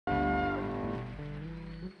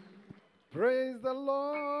Praise the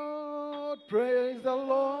Lord, praise the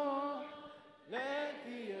Lord. Let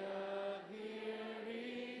the earth hear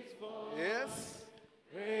his voice. Yes,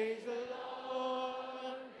 Praise the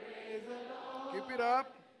Lord, praise the Lord. keep it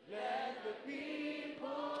up. Let the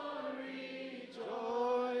people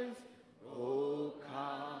rejoice. Oh,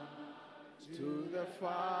 come to the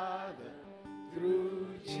Father through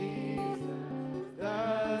Jesus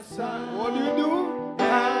the Son. What do you do?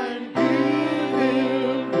 And give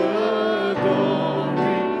him the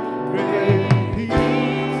glory. Praise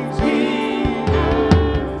Jesus.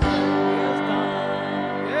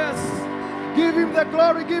 Yes, give him the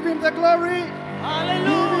glory, give him the glory.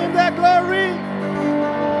 Hallelujah. Give him the glory.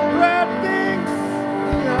 Great things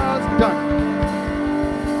he has done.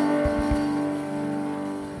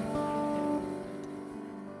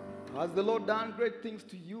 Has the Lord done great things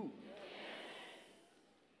to you?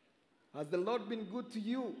 Has the Lord been good to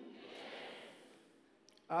you?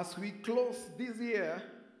 As we close this year,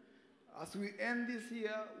 as we end this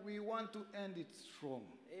year, we want to end it strong.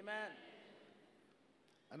 Amen.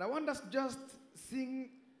 And I want us just sing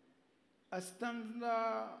a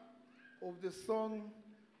stanza of the song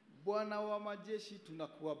Bwana wa majeshi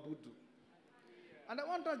tunakuabudu. And I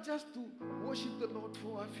want us just to worship the Lord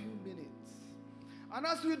for a few minutes. And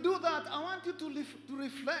as we do that, I want you to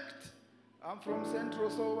reflect. I'm from Central,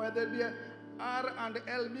 so where there'll be a R and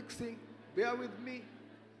L mixing, bear with me.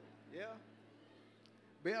 Yeah?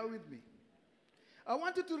 Bear with me. I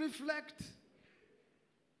want you to reflect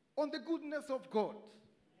on the goodness of God.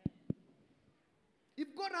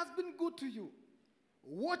 If God has been good to you,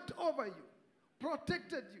 watched over you,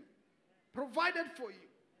 protected you, provided for you,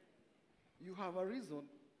 you have a reason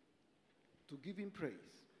to give him praise.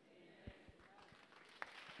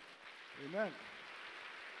 Amen.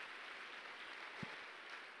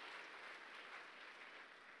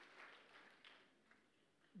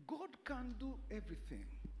 God can do everything.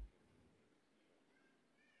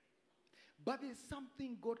 But there's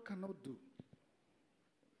something God cannot do.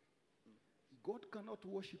 God cannot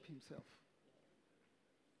worship himself.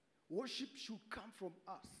 Worship should come from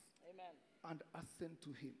us. Amen. And ascend to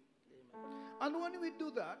him. Amen. And when we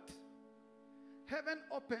do that, heaven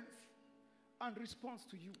opens and responds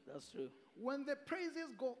to you. That's true. When the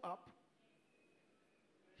praises go up,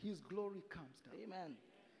 his glory comes down. Amen.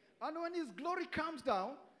 And when his glory comes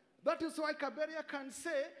down, that is why Kaberia can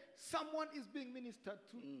say someone is being ministered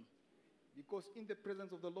to. Because in the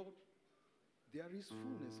presence of the Lord, there is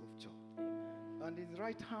fullness of joy. And in his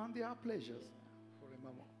right hand there are pleasures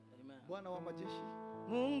forevermore. Amen. Bwana wa majeshi.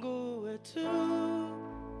 Mungu wetu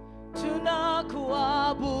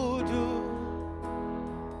tunakuabudu.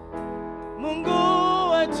 Mungu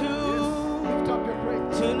wetu Lift up your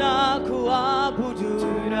praise. tunakuabudu.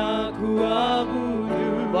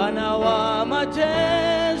 Tunakuabudu. Bwana wa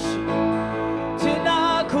majeshi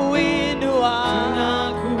tunakuinua.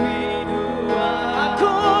 Tunakuinua.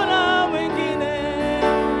 Hakuna mwingine.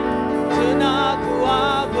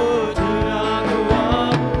 Tunakuabudu.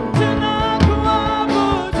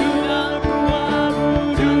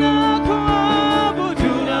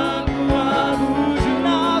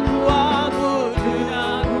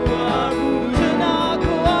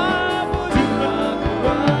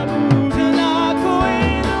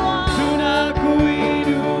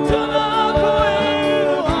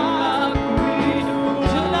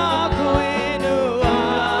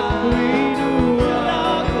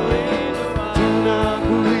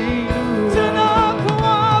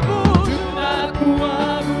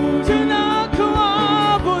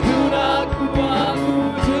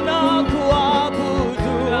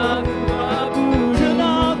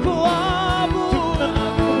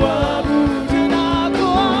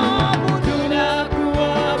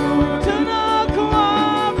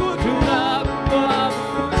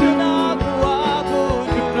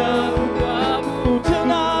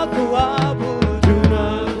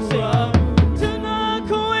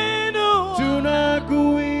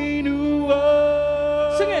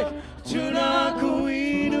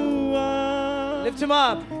 Lift him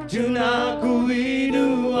up.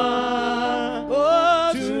 Tunakuinua.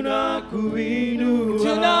 Oh, tunakuinua.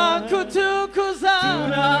 Tunakutukuza.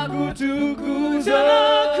 Tunakutukuza.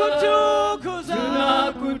 Tunakutukuza.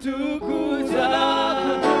 Tunakutukuza.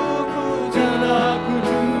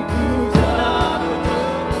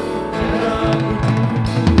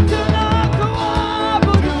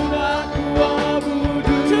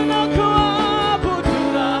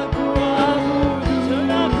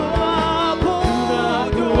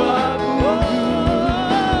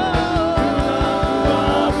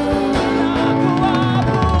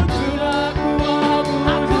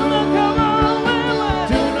 Hakuna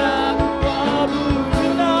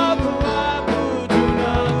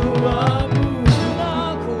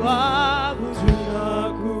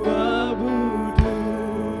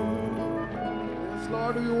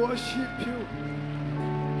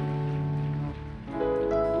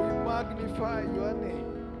glorify your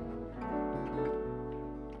name.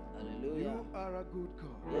 Hallelujah. You are a good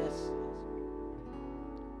God. Yes.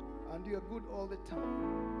 And you are good all the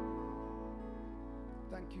time.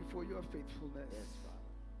 Thank you for your faithfulness Yes,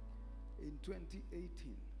 Father. in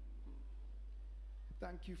 2018.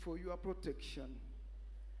 Thank you for your protection.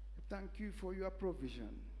 Thank you for your provision.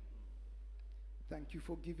 Thank you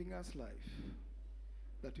for giving us life,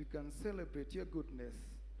 that we can celebrate your goodness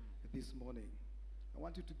this morning. I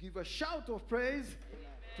want you to give a shout of praise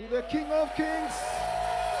to the King of Kings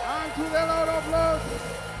and to the Lord of Lords.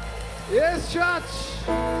 Yes, church.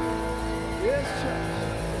 Yes, church.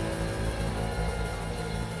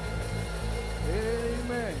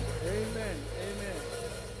 Amen. Amen. Amen.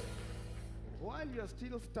 While you're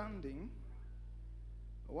still standing,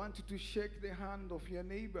 I want you to shake the hand of your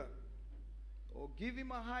neighbor or give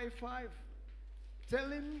him a high five. Tell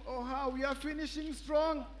him how we are finishing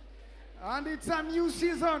strong. And it's a new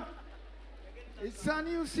season. It's a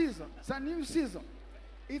new season. It's a new season.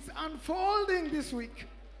 It's unfolding this week.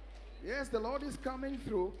 Yes, the Lord is coming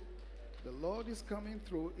through. The Lord is coming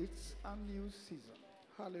through. It's a new season.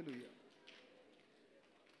 Hallelujah.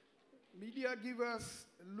 Media, give us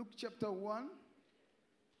Luke chapter 1.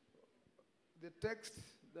 The text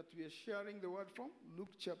that we are sharing the word from.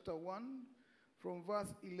 Luke chapter 1 from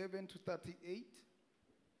verse 11 to 38.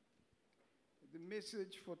 The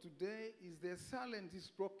message for today is the silence is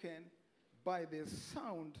broken by the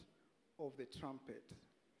sound of the trumpet.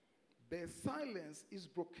 The silence is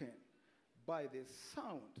broken by the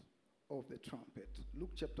sound of the trumpet.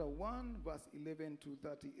 Luke chapter 1, verse 11 to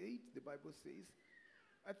 38, the Bible says.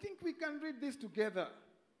 I think we can read this together.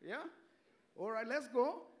 Yeah? All right, let's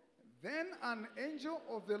go. Then an angel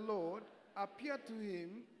of the Lord appeared to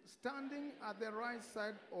him, standing at the right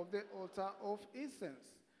side of the altar of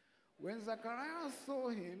incense. When Zacharias saw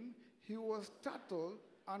him, he was startled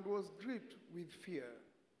and was gripped with fear.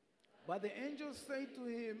 But the angel said to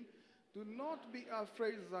him, "Do not be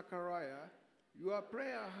afraid, Zachariah. Your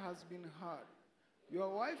prayer has been heard. Your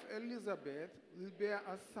wife Elizabeth will bear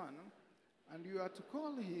a son, and you are to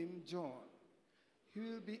call him John. He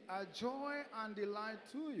will be a joy and delight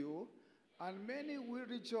to you, and many will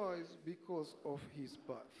rejoice because of his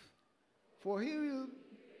birth. For he will,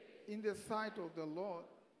 in the sight of the Lord,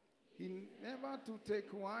 he never to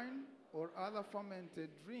take wine or other fermented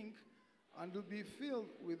drink, and to be filled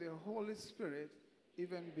with the Holy Spirit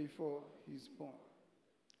even before he is born.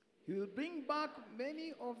 He will bring back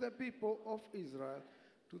many of the people of Israel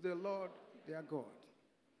to the Lord their God.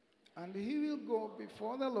 And he will go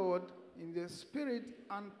before the Lord in the spirit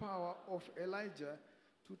and power of Elijah,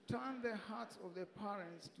 to turn the hearts of the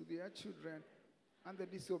parents to their children and the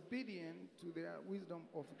disobedient to their wisdom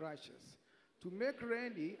of righteous, to make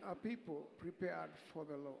ready a people prepared for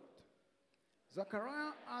the Lord."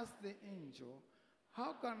 Zechariah asked the angel,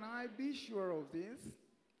 "How can I be sure of this?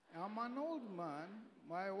 I'm an old man.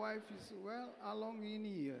 My wife is well along in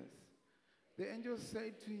years." The angel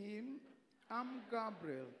said to him, "I'm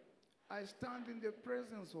Gabriel. I stand in the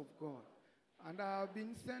presence of God, and I have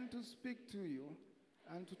been sent to speak to you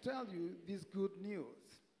and to tell you this good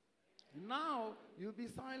news. Now you'll be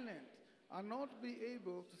silent and not be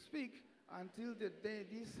able to speak until the day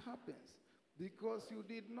this happens, because you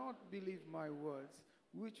did not believe my words,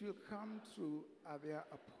 which will come true at their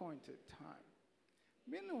appointed time."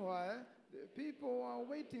 Meanwhile, the people were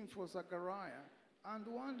waiting for Zechariah and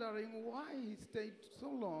wondering why he stayed so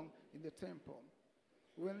long in the temple.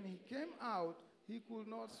 When he came out, he could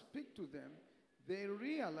not speak to them. They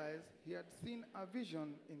realized he had seen a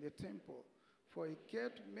vision in the temple, for he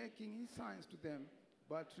kept making his signs to them,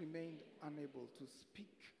 but remained unable to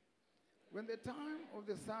speak. When the time of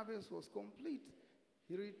the service was complete,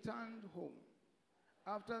 he returned home.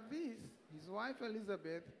 After this, his wife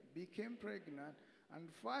Elizabeth became pregnant,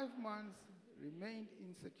 and 5 months remained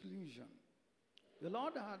in seclusion. "The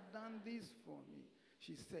Lord had done this for me,"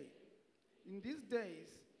 she said. "In these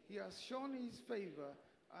days, he has shown his favor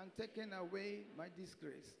and taken away my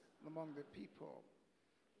disgrace among the people."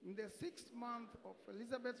 In the 6th month of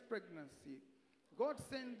Elizabeth's pregnancy, God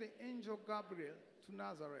sent the angel Gabriel to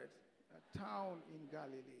Nazareth, a town in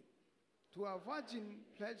Galilee, to a virgin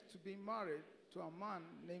pledged to be married to a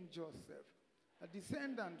man named Joseph, a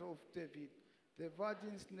descendant of David. The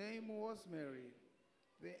virgin's name was Mary.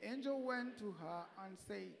 The angel went to her and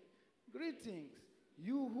said, "Greetings,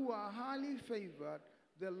 you who are highly favored,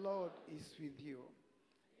 the Lord is with you."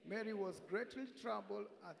 Mary was greatly troubled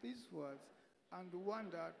at these words and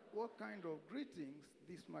wondered what kind of greetings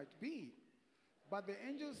this might be. But the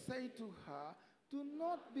angel said to her, "Do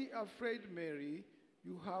not be afraid, Mary.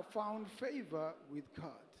 You have found favor with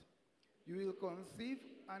God. You will conceive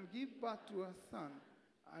and give birth to a son,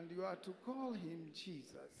 and you are to call him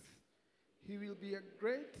Jesus. He will be a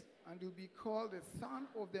great and will be called the Son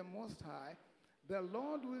of the Most High. The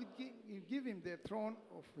Lord will give him the throne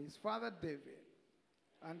of his father David,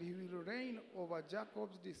 and he will reign over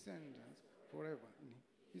Jacob's descendants forever.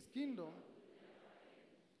 His kingdom.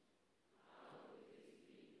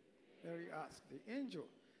 Mary asked the angel,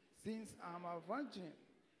 "Since I'm a virgin,"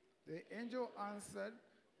 the angel answered,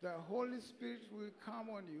 "The Holy Spirit will come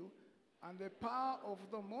on you, and the power of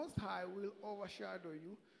the Most High will overshadow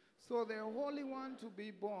you. So the Holy One to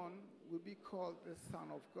be born will be called the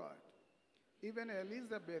Son of God. Even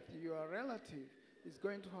Elizabeth, your relative, is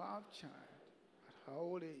going to have child at her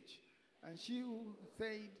old age. And she who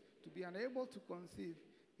said to be unable to conceive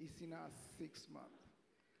is in her 6th month.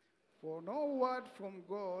 For no word from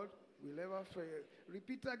God will ever fail."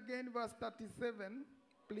 Repeat again verse 37,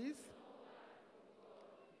 please.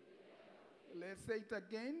 Let's say it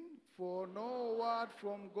again. For no word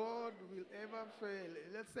from God will ever fail.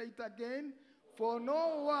 Let's say it again. For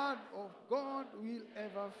no word of God will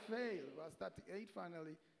ever fail. Verse 38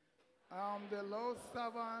 finally. "I am the Lord's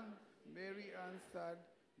servant," Mary answered.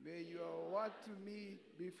 "May your word to me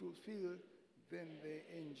be fulfilled." Then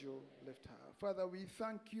the angel left her. Father, we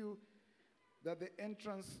thank you that the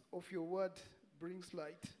entrance of your word brings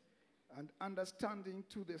light and understanding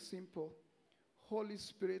to the simple. Holy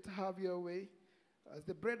Spirit, have your way. As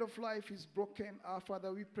the bread of life is broken, our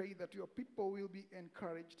Father, we pray that your people will be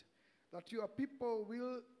encouraged, that your people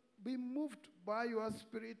will be moved by your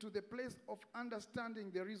Spirit to the place of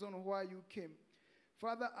understanding the reason why you came.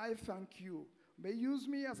 Father, I thank you. May use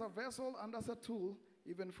me as a vessel and as a tool,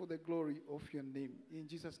 even for the glory of your name. In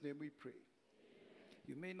Jesus' name we pray.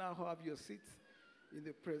 You may now have your seats in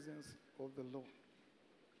the presence of the Lord.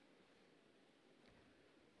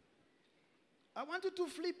 I want you to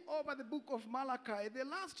flip over the book of Malachi, the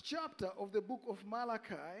last chapter of the book of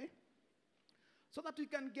Malachi, so that you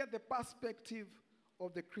can get the perspective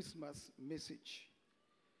of the Christmas message.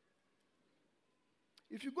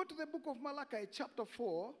 If you go to the book of Malachi, chapter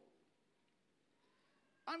 4,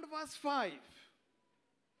 and verse 5.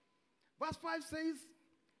 Verse 5 says,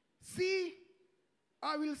 "See,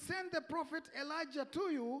 I will send the prophet Elijah to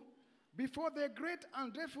you before the great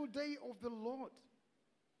and dreadful day of the Lord."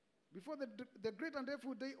 Before the great and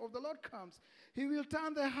dreadful day of the Lord comes, he will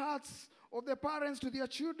turn the hearts of the parents to their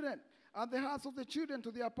children, and the hearts of the children to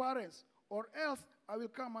their parents, or else I will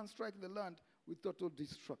come and strike the land with total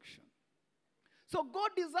destruction. So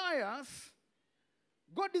God desires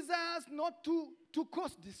not to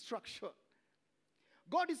cause destruction.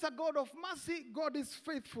 God is a God of mercy. God is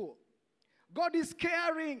faithful. God is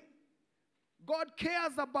caring. God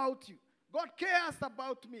cares about you. God cares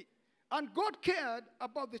about me. And God cared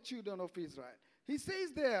about the children of Israel. He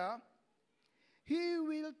says there, he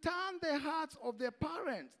will turn the hearts of their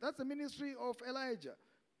parents. That's the ministry of Elijah.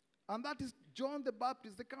 And that is John the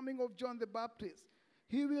Baptist, the coming of John the Baptist.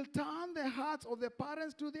 He will turn the hearts of the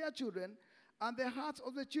parents to their children, and the hearts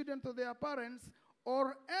of the children to their parents,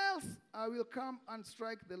 or else I will come and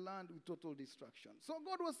strike the land with total destruction. So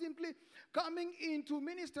God was simply coming in to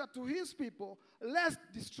minister to his people, lest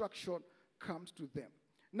destruction comes to them.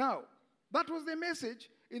 Now, that was the message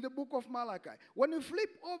in the book of Malachi. When you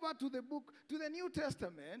flip over to the New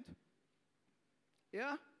Testament,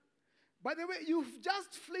 yeah? By the way, you've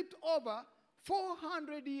just flipped over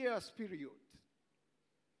 400 years period.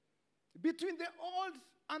 Between the Old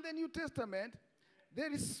and the New Testament,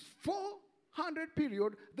 there is 400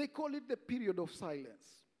 period. They call it the period of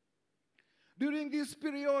silence. During this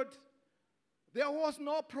period, there was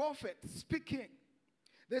no prophet speaking.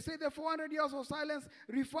 They say the 400 years of silence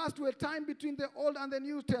refers to a time between the Old and the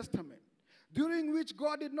New Testament, during which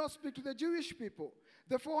God did not speak to the Jewish people.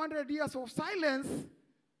 The 400 years of silence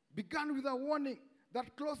began with a warning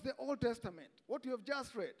that closed the Old Testament. What you have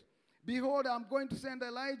just read. "Behold, I'm going to send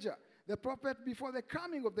Elijah, the prophet, before the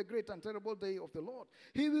coming of the great and terrible day of the Lord.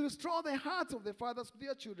 He will restore the hearts of the fathers to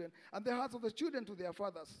their children, and the hearts of the children to their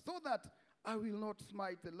fathers, so that I will not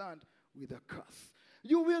smite the land with a curse."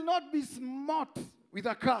 You will not be smote with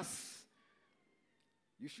a curse.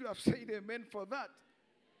 You should have said amen for that.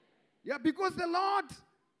 Yeah, because the Lord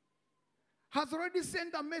has already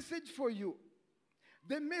sent a message for you.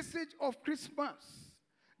 The message of Christmas.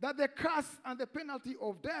 That the curse and the penalty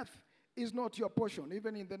of death is not your portion,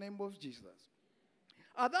 even in the name of Jesus.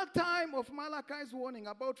 At that time of Malachi's warning,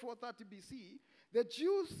 about 430 BC, the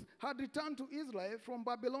Jews had returned to Israel from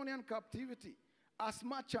Babylonian captivity as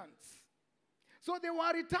merchants. So they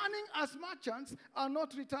were returning as merchants and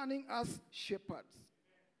not returning as shepherds.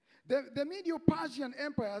 The Medo-Persian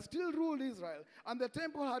Empire still ruled Israel, and the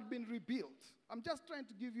temple had been rebuilt. I'm just trying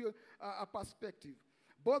to give you a perspective.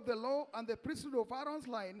 Both the law and the priesthood of Aaron's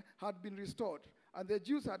line had been restored, and the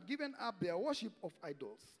Jews had given up their worship of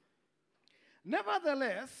idols.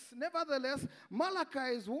 Nevertheless,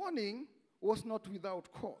 Malachi's warning was not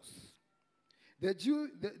without cause.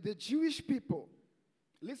 The Jewish people,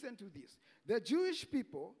 listen to this, the Jewish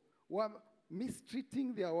people were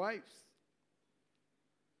mistreating their wives,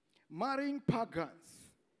 marrying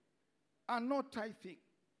pagans, and not tithing.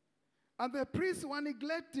 And the priests were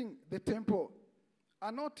neglecting the temple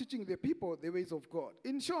and not teaching the people the ways of God.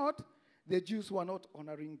 In short, the Jews were not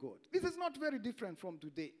honoring God. This is not very different from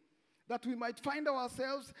today, that we might find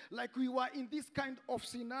ourselves like we were in this kind of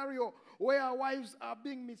scenario where our wives are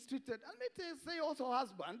being mistreated. And let me say also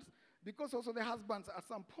husbands, because also the husbands at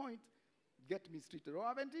some point get mistreated. Or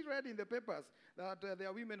haven't you read in the papers that there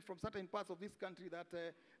are women from certain parts of this country that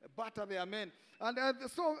batter their men? And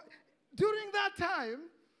so during that time,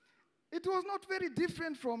 it was not very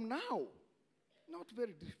different from now. Not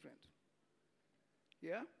very different.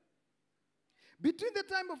 Yeah? Between the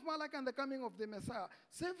time of Malachi and the coming of the Messiah,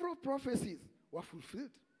 several prophecies were fulfilled,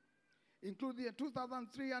 including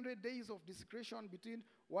 2,300 days of desecration between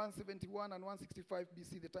 171 and 165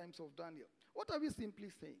 BC, the times of Daniel. What are we simply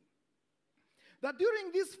saying? That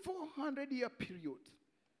during this 400-year period,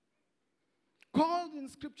 called in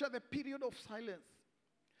Scripture the period of silence,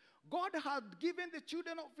 God had given the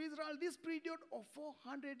children of Israel this period of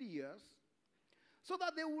 400 years so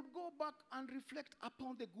that they would go back and reflect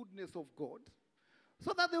upon the goodness of God,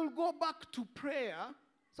 so that they will go back to prayer,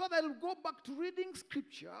 so that they will go back to reading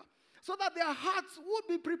Scripture, so that their hearts would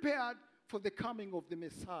be prepared for the coming of the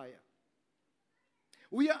Messiah.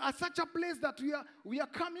 We are at such a place that we are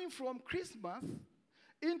coming from Christmas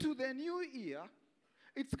into the new year.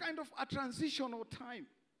 It's kind of a transitional time.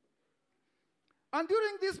 And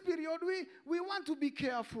during this period, we want to be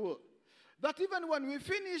careful that even when we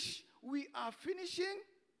finish, we are finishing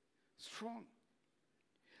strong.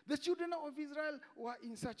 The children of Israel were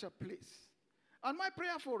in such a place. And my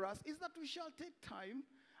prayer for us is that we shall take time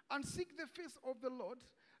and seek the face of the Lord,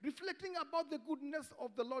 reflecting about the goodness of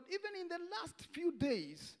the Lord, even in the last few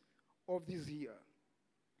days of this year.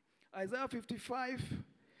 Isaiah 55,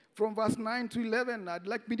 from verse 9 to 11. I'd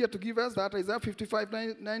like media to give us that, Isaiah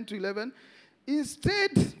 55, 9 to 11.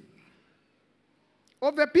 Instead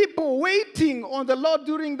of the people waiting on the Lord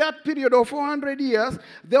during that period of 400 years,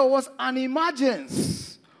 there was an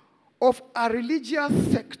emergence of a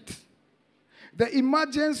religious sect. The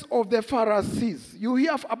emergence of the Pharisees. You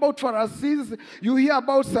hear about Pharisees, you hear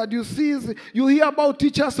about Sadducees, you hear about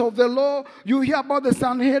teachers of the law, you hear about the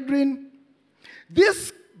Sanhedrin.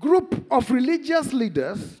 This group of religious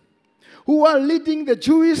leaders who are leading the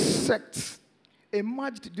Jewish sects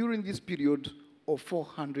emerged during this period of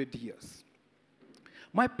 400 years.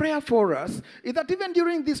 My prayer for us is that even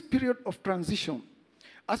during this period of transition,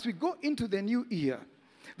 as we go into the new year,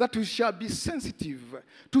 that we shall be sensitive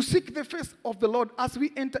to seek the face of the Lord as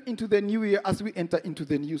we enter into the new year, as we enter into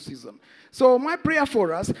the new season. So my prayer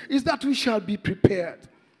for us is that we shall be prepared.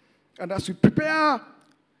 And as we prepare,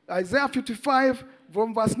 Isaiah 55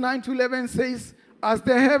 from verse 9 to 11 says, as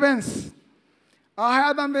the heavens are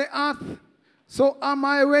higher than the earth, so are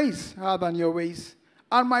my ways higher than your ways,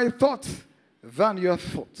 and my thoughts than your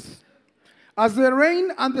thoughts. As the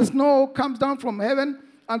rain and the snow comes down from heaven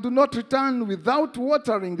and do not return without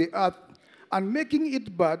watering the earth and making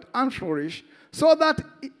it bud and flourish, so that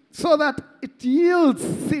it yields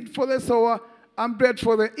seed for the sower and bread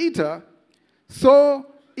for the eater, so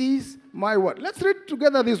is my word. Let's read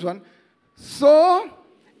together this one. So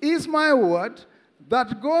is my word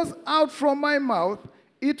that goes out from my mouth.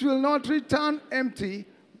 It will not return empty,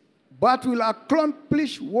 but will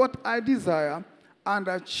accomplish what I desire and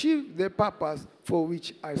achieve the purpose for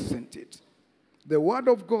which I sent it. The word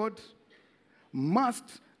of God must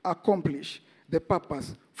accomplish the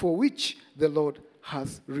purpose for which the Lord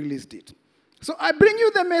has released it. So I bring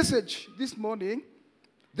you the message this morning.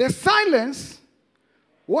 The silence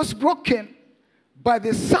was broken by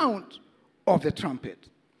the sound of the trumpet.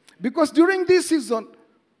 Because during this season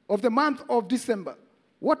of the month of December,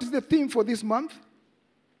 what is the theme for this month?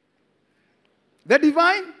 The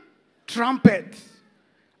divine trumpet.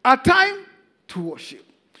 A time to worship.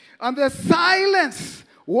 And the silence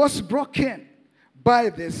was broken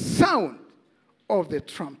by the sound of the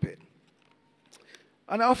trumpet.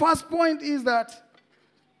 And our first point is that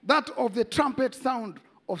of the trumpet sound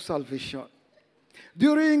of salvation.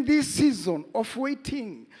 During this season of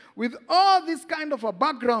waiting, with all this kind of a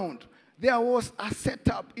background, there was a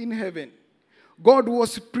setup in heaven. God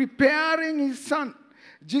was preparing his son,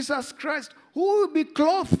 Jesus Christ, who will be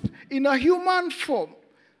clothed in a human form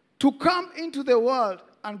to come into the world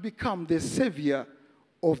and become the Savior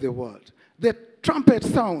of the world. The trumpet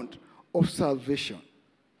sound of salvation.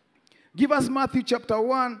 Give us Matthew chapter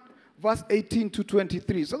 1, verse 18 to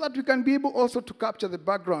 23, so that we can be able also to capture the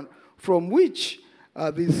background from which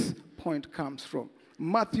this point comes from.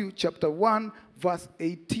 Matthew chapter 1, verse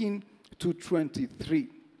 18 to 23.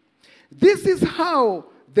 This is how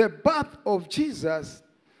the birth of Jesus,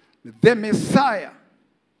 the Messiah,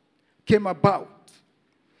 came about.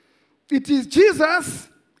 It is Jesus,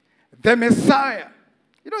 the Messiah.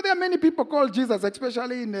 You know, there are many people called Jesus,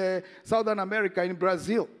 especially in Southern America, in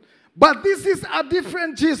Brazil. But this is a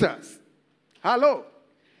different Jesus. Hello.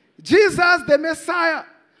 Jesus, the Messiah,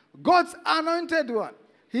 God's anointed one.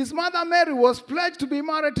 His mother Mary was pledged to be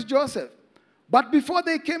married to Joseph. But before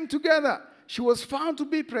they came together, she was found to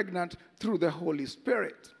be pregnant through the Holy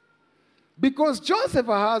Spirit. Because Joseph,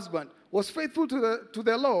 her husband, was faithful to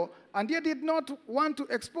the law, and yet did not want to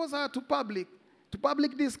expose her to public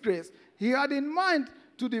disgrace, he had in mind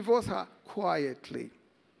to divorce her quietly.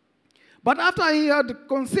 But after he had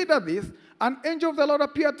considered this, an angel of the Lord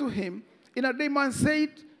appeared to him in a dream and said,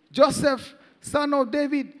 Joseph, son of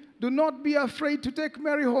David, do not be afraid to take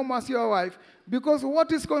Mary home as your wife, because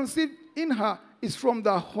what is conceived in her is from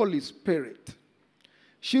the Holy Spirit.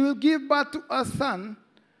 She will give birth to a son,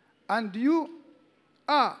 and you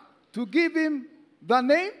are to give him the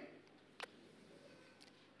name,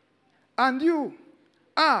 and you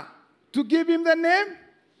are to give him the name,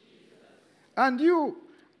 and you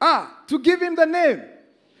are to give him the name.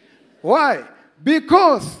 Why?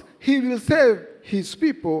 Because he will save his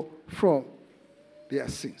people from their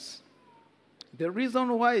sins. The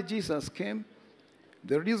reason why Jesus came,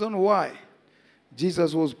 the reason why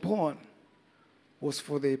Jesus was born, was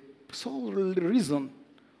for the sole reason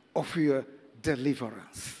of your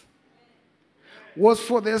deliverance. Was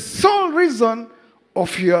for the sole reason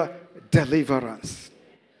of your deliverance.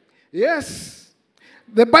 Yes,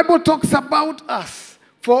 the Bible talks about us.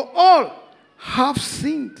 For all have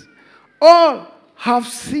sinned. All have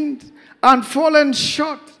sinned and fallen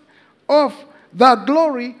short of the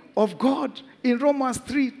glory of God in Romans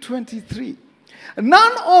 3:23.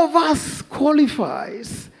 None of us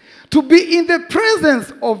qualifies to be in the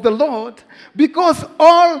presence of the Lord, because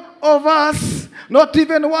all of us, not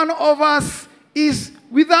even one of us, is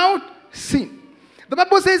without sin. The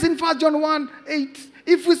Bible says in 1 John 1:8,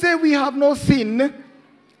 if we say we have no sin,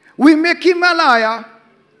 we make him a liar,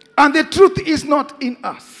 and the truth is not in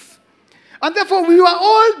us. And therefore we are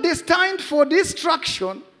all destined for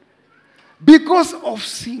destruction because of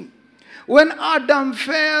sin. When Adam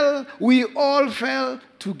fell, we all fell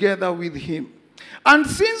together with him. And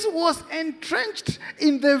sin was entrenched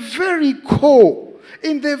in the very core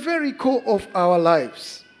of our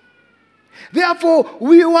lives. Therefore,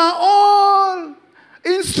 we were all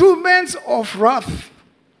instruments of wrath.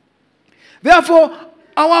 Therefore,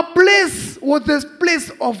 our place was this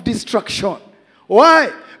place of destruction.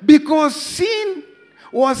 Why? Because sin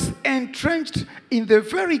was entrenched in the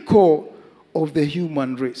very core of the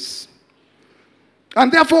human race.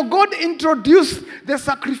 And therefore, God introduced the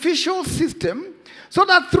sacrificial system, so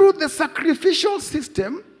that through the sacrificial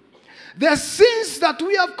system, the sins that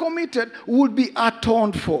we have committed would be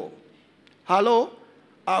atoned for. Hello?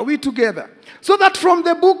 Are we together? So that from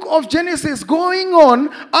the book of Genesis going on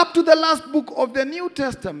up to the last book of the New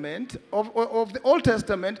Testament, of the Old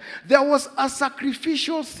Testament, there was a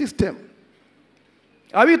sacrificial system.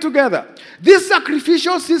 Are we together? This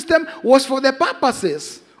sacrificial system was for the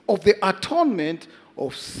purposes of the atonement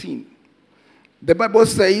of sin. The Bible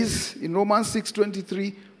says in Romans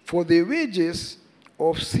 6:23, for the wages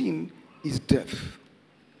of sin is death.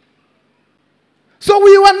 So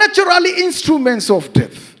we were naturally instruments of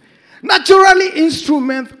death. Naturally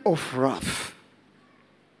instruments of wrath.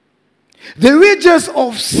 The wages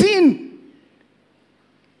of sin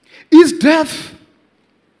is death.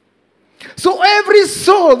 So every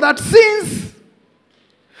soul that sins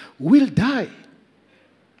will die.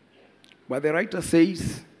 But the writer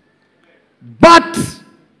says, but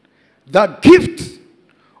the gift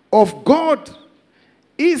of God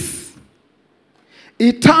is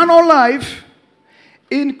eternal life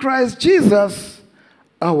in Christ Jesus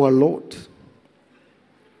our Lord.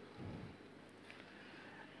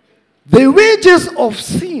 The wages of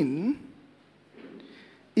sin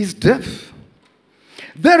is death.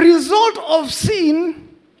 The result of sin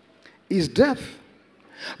is death.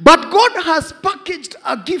 But God has packaged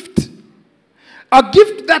a gift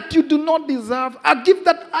that you do not deserve, a gift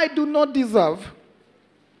that I do not deserve.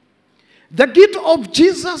 The gift of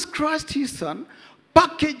Jesus Christ, his Son,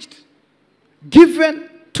 packaged given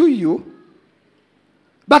to you,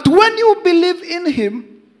 that when you believe in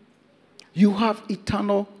him, you have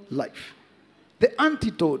eternal life. The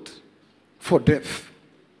antidote for death.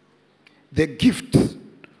 The gift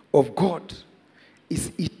of God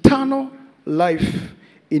is eternal life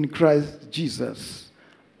in Christ Jesus,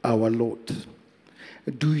 our Lord.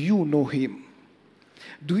 Do you know him?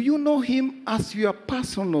 Do you know him as your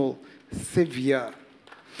personal Savior?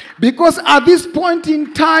 Because at this point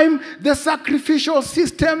in time, the sacrificial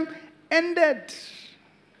system ended.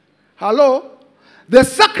 Hello? The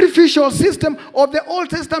sacrificial system of the Old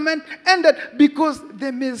Testament ended because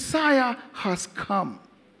the Messiah has come.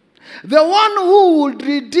 The one who would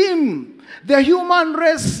redeem the human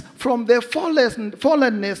race from the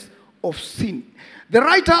fallenness of sin. The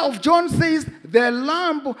writer of John says, the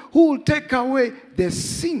Lamb who will take away the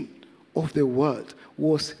sin of the world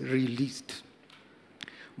was released.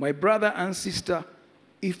 My brother and sister,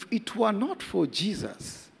 if it were not for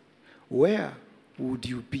Jesus, where would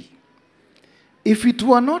you be? If it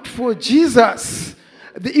were not for Jesus,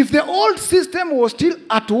 if the old system was still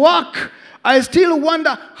at work, I still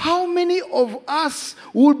wonder how many of us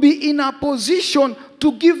will be in a position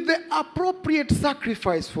to give the appropriate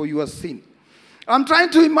sacrifice for your sin. I'm trying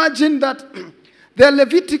to imagine that the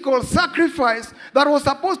Levitical sacrifice that was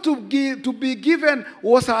supposed to be given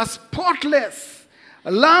was a spotless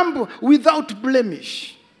lamb without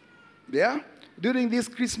blemish. Yeah? During this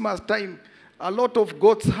Christmas time, a lot of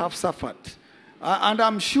goats have suffered. And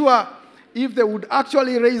I'm sure if they would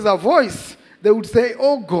actually raise a voice, they would say,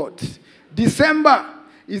 oh God, December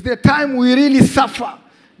is the time we really suffer.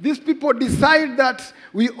 These people decide that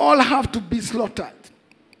we all have to be slaughtered.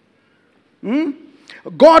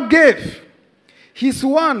 God gave his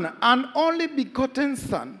one and only begotten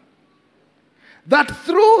Son, that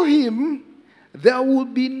through him there will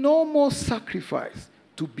be no more sacrifice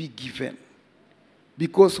to be given.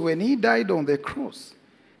 Because when he died on the cross,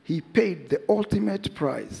 he paid the ultimate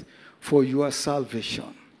price for your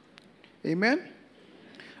salvation. Amen?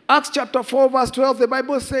 Acts chapter 4 verse 12, the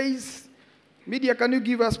Bible says, media, can you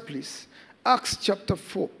give us please? Acts chapter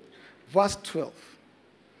 4 verse 12.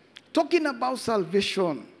 Talking about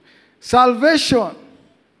salvation. Salvation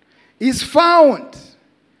is found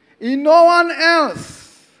in no one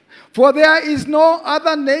else. For there is no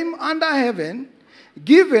other name under heaven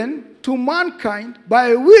given to mankind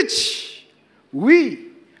by which we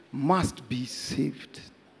must be saved.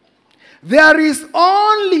 There is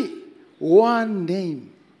only one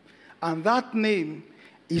name, and that name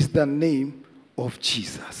is the name of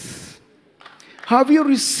Jesus. Have you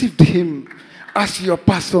received him as your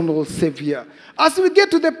personal Savior? As we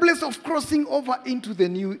get to the place of crossing over into the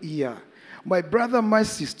new year, my brother, my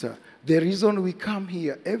sister, the reason we come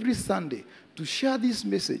here every Sunday to share this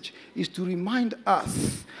message is to remind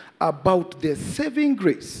us about the saving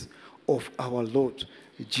grace of our Lord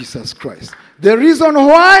Jesus Christ. The reason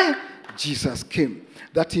why Jesus came,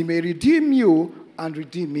 that he may redeem you and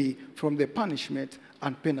redeem me from the punishment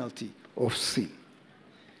and penalty of sin.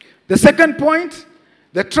 The second point,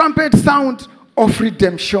 the trumpet sound of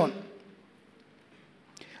redemption.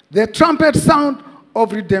 The trumpet sound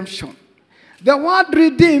of redemption. The word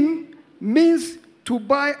redeem means to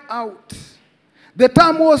buy out. The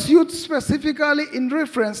term was used specifically in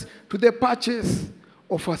reference to the purchase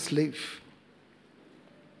of a slave.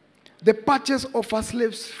 The purchase of a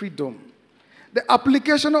slave's freedom. The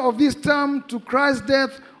application of this term to Christ's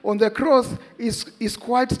death on the cross is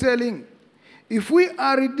quite telling. If we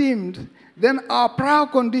are redeemed, then our prior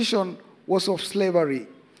condition was of slavery.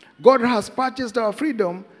 God has purchased our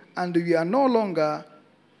freedom, and we are no longer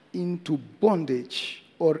into bondage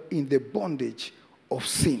or in the bondage of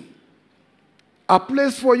sin. A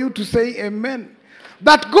place for you to say amen.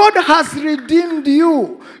 That God has redeemed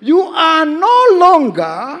you. You are no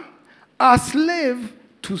longer a slave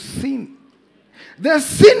to sin. The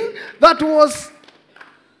sin that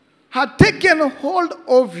had taken hold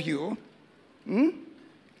of you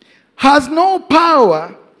has no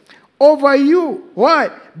power over you.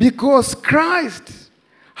 Why? Because Christ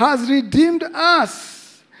has redeemed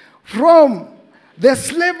us from the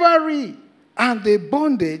slavery and the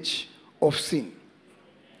bondage of sin.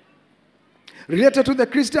 Related to the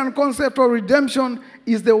Christian concept of redemption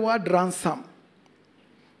is the word ransom.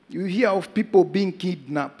 You hear of people being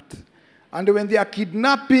kidnapped. And when they are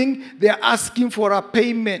kidnapping, they are asking for a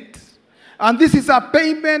payment. And this is a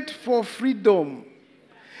payment for freedom.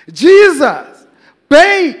 Jesus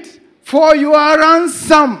paid for your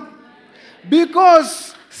ransom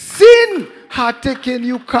because sin had taken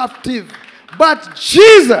you captive. But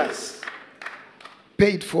Jesus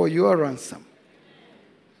paid for your ransom.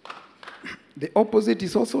 The opposite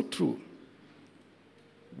is also true.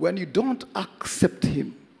 when you don't accept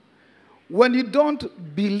him, when you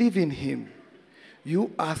don't believe in him,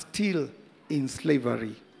 you are still in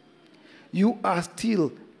slavery. You are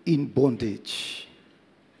still in bondage.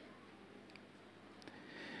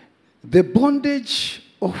 The bondage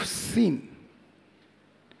of sin,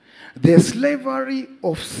 the slavery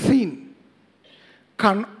of sin,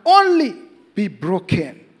 can only be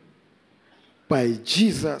broken by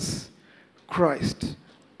Jesus Christ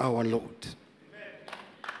our Lord.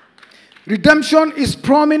 Redemption is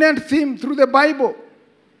prominent theme through the Bible.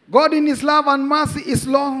 God in his love and mercy is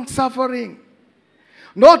long-suffering,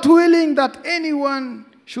 not willing that anyone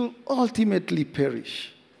should ultimately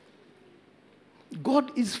perish.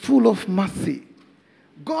 God is full of mercy.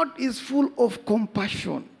 God is full of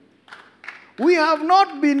compassion. We have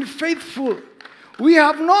not been faithful. We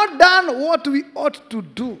have not done what we ought to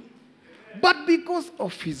do. But because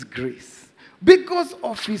of his grace, because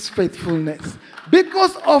of his faithfulness,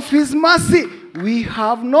 because of his mercy, we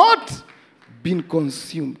have not been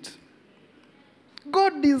consumed.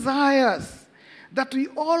 God desires that we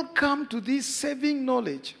all come to this saving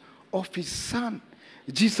knowledge of his Son,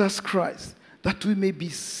 Jesus Christ, that we may be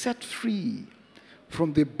set free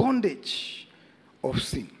from the bondage of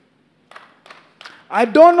sin. I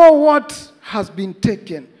don't know what has been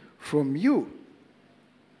taken from you,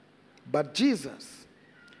 but Jesus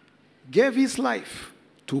gave his life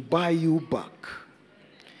to buy you back.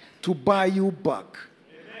 To buy you back.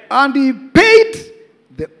 And he paid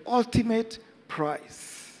the ultimate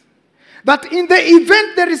price. That in the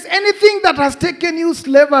event there is anything that has taken you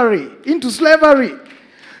into slavery,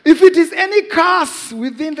 if it is any curse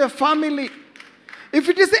within the family, if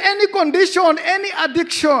it is any condition, any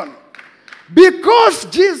addiction, because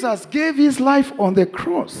Jesus gave his life on the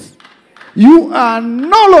cross, you are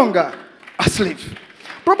no longer a slave.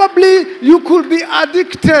 Probably you could be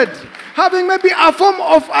addicted, having maybe a form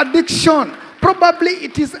of addiction. Probably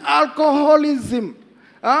it is alcoholism.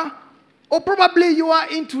 Or probably you are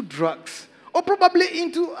into drugs. Or probably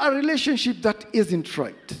into a relationship that isn't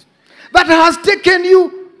right. That has taken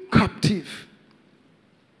you captive.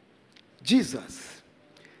 Jesus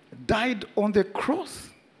died on the cross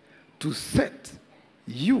to set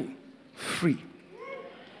you free.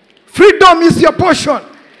 Freedom is your portion.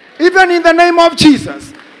 Even in the name of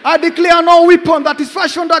Jesus, I declare no weapon that is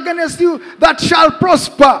fashioned against you that shall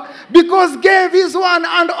prosper, because gave his one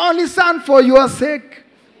and only Son for your sake.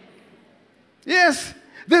 Yes,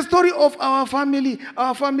 the story of our family,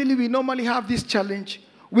 we normally have this challenge.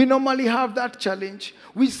 We normally have that challenge.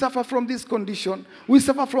 We suffer from this condition. We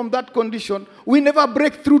suffer from that condition. We never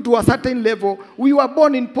break through to a certain level. We were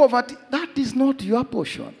born in poverty. That is not your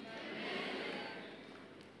portion.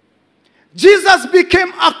 Jesus became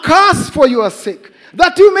a curse for your sake,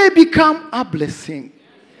 that you may become a blessing.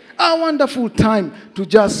 A wonderful time to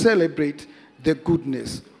just celebrate the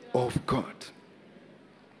goodness of God.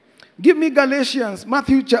 Give me Galatians, Mark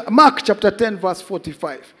chapter 10, verse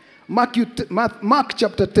 45. Mark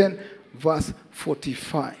chapter 10, verse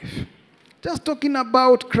 45. Just talking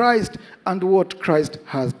about Christ and what Christ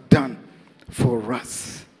has done for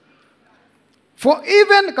us. For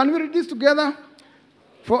even, can we read this together?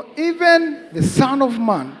 For even the Son of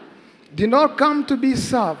Man did not come to be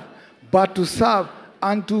served, but to serve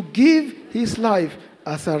and to give his life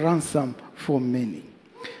as a ransom for many.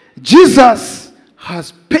 Jesus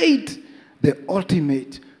has paid the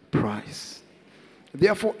ultimate price.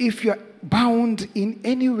 Therefore, if you are bound in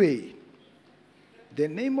any way, the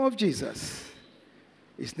name of Jesus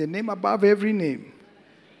is the name above every name,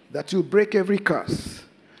 that will break every curse,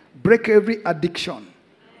 break every addiction,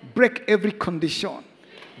 break every condition,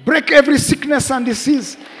 break every sickness and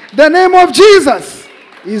disease. The name of Jesus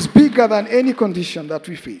is bigger than any condition that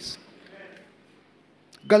we face.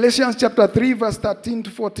 Galatians chapter 3, verse 13 to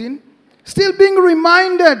 14. Still being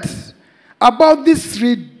reminded about this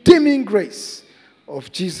redeeming grace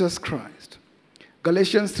of Jesus Christ.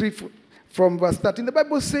 Galatians 3 from verse 13. The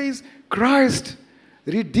Bible says, Christ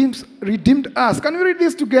redeemed us. Can we read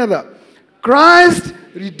this together? Christ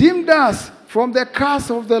redeemed us from the curse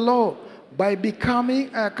of the law by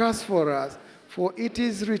becoming a curse for us. For it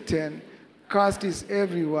is written, cursed is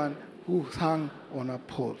everyone who hung on a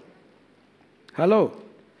pole. Hello?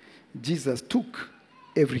 Jesus took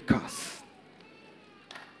every curse.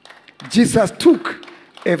 Jesus took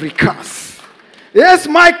every curse. Yes,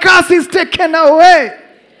 my curse is taken away.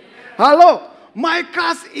 Hello? My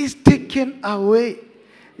curse is taken away.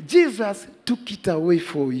 Jesus took it away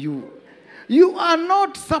for you. You are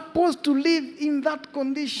not supposed to live in that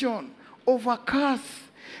condition of a curse.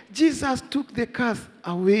 Jesus took the curse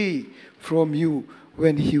away from you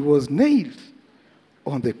when he was nailed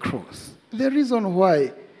on the cross. The reason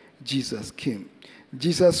why Jesus came.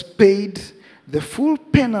 Jesus paid the full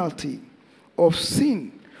penalty of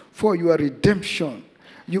sin for your redemption.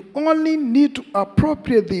 You only need to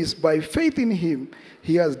appropriate this by faith in him.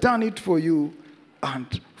 He has done it for you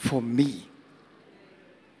and for me.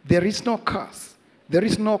 There is no curse. There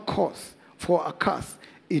is no cause for a curse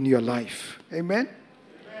in your life. Amen?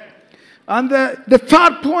 Amen. And the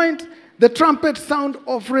third point, the trumpet sound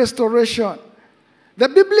of restoration. The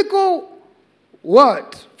biblical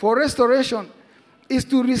word for restoration is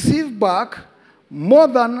to receive back more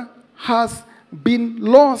than has been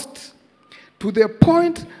lost, to the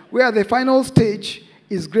point where the final stage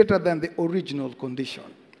is greater than the original condition.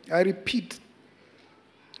 I repeat,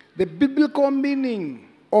 the biblical meaning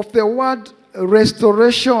of the word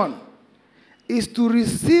restoration is to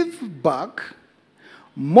receive back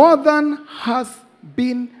more than has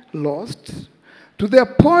been lost, to the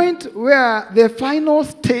point where the final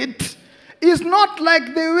state is not like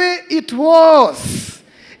the way it was.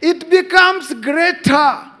 It becomes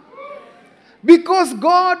greater. Because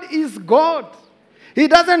God is God. He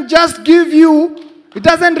doesn't just give you, He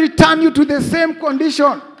doesn't return you to the same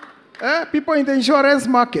condition. People in the insurance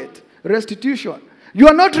market, restitution. You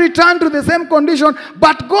are not returned to the same condition,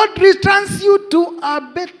 but God returns you to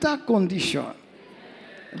a better condition.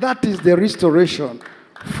 That is the restoration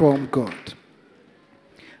from God.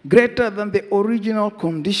 Greater than the original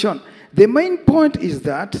condition. The main point is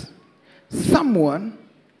that someone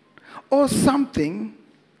or something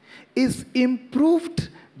is improved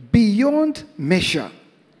beyond measure.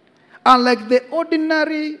 Unlike the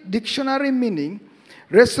ordinary dictionary meaning,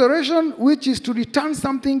 restoration, which is to return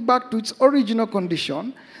something back to its original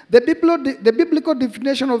condition, the biblical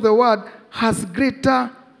definition of the word has greater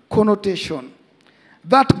connotation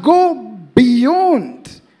that go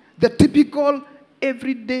beyond the typical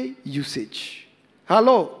everyday usage.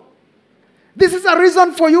 Hello? This is a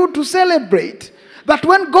reason for you to celebrate that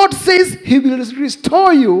when God says he will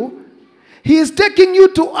restore you, he is taking you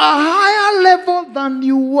to a higher level than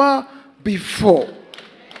you were before.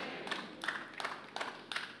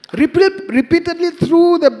 Repeatedly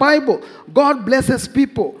through the Bible, God blesses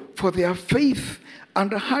people for their faith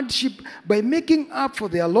under hardship by making up for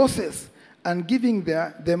their losses and giving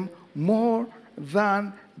them more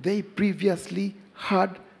than they previously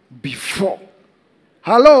had before.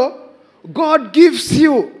 Hello? God gives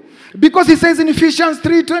you, because he says in Ephesians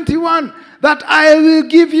 3:21 that I will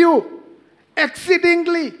give you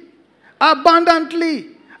exceedingly, abundantly,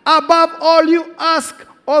 above all you ask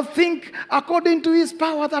or think, according to his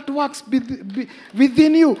power that works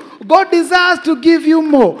within you. God desires to give you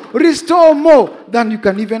more, restore more than you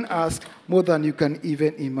can even ask, more than you can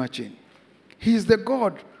even imagine. He is the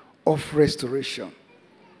God of restoration.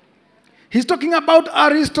 He's talking about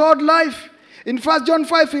a restored life. In 1 John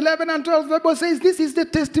 5:11 and 12, the Bible says, this is the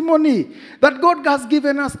testimony that God has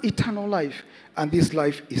given us eternal life, and this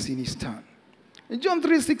life is in his Son. In John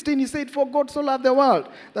 3:16, he said, for God so loved the world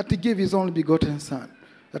that he gave his only begotten Son,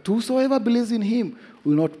 that whosoever believes in him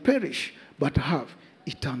will not perish, but have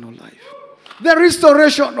eternal life. The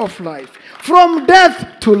restoration of life. From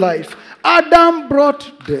death to life. Adam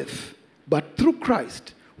brought death, but through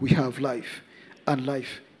Christ we have life, and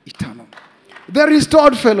life eternal. The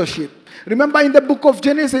restored fellowship. Remember in the book of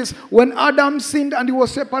Genesis, when Adam sinned and he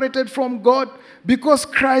was separated from God, because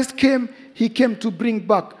Christ came, he came to bring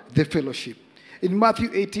back the fellowship. In Matthew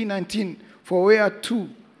 18:19, for where 2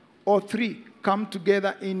 or 3 come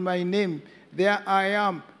together in my name, there I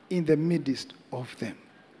am in the midst of them.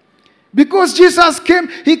 Because Jesus came,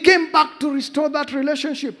 he came back to restore that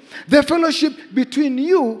relationship. The fellowship between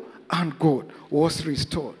you and God was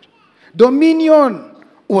restored. Dominion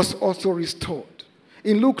was also restored.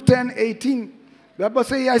 In Luke 10:18, the Bible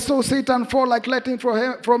says, I saw Satan fall like lightning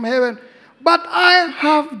from heaven, but I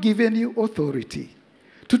have given you authority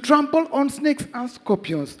to trample on snakes and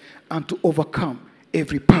scorpions and to overcome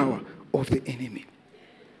every power of the enemy.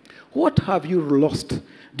 What have you lost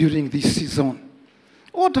during this season?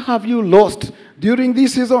 What have you lost during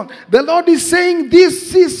this season? The Lord is saying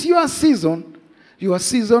this is your season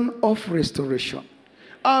of restoration.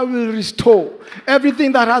 I will restore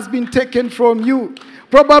everything that has been taken from you.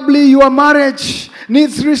 Probably your marriage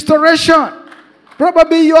needs restoration.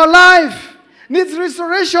 Probably your life needs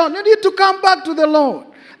restoration. You need to come back to the Lord.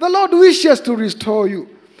 The Lord wishes to restore you.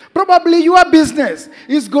 Probably your business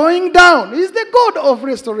is going down. He's the God of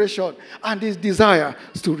restoration, and his desire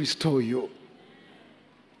is to restore you.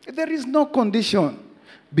 There is no condition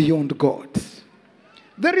beyond God.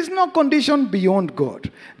 There is no condition beyond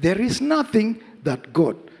God. There is nothing that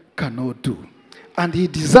God cannot do. And he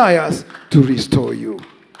desires to restore you.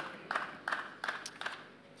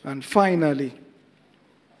 And finally,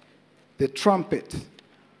 the trumpet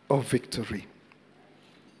of victory.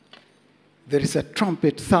 There is a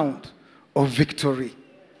trumpet sound of victory.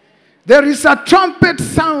 There is a trumpet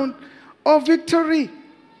sound of victory.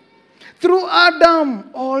 Through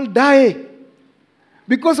Adam, all die.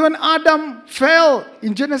 Because when Adam fell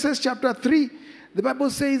in Genesis chapter 3, the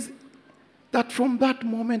Bible says that from that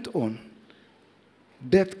moment on,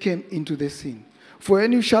 death came into the scene. For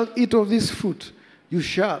when you shall eat of this fruit, you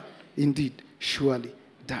shall indeed surely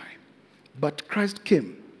die. But Christ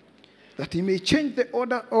came that he may change the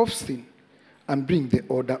order of sin and bring the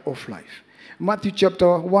order of life. Matthew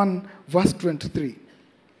chapter 1, verse 23.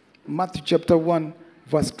 Matthew chapter 1,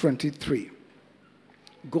 verse 23.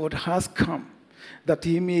 God has come that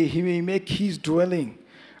he may make his dwelling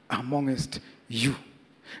amongst you.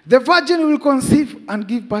 The virgin will conceive and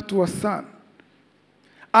give birth to a son.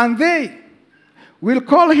 And they will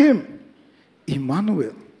call him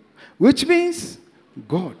Emmanuel, which means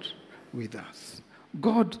God with us.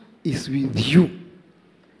 God is with you.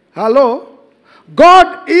 Hello?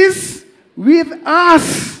 God is with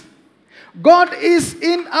us. God is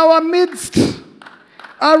in our midst.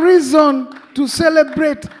 A reason to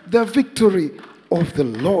celebrate the victory of the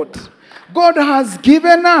Lord. God has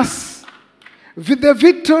given us the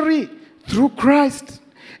victory through Christ.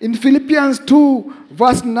 In Philippians 2,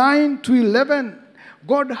 verse 9 to 11,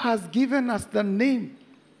 God has given us the name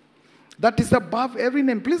that is above every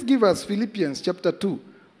name. Please give us Philippians chapter 2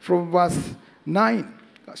 from verse 9.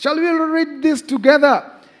 Shall we read this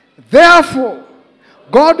together? Therefore,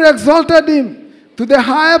 God exalted him to the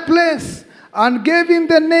higher place and gave him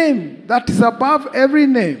the name that is above every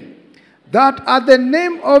name, that at the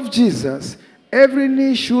name of Jesus every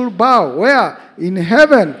knee should bow. Where? In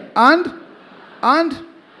heaven and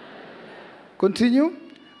continue.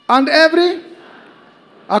 And every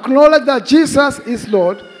acknowledge that Jesus is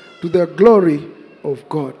Lord, to the glory of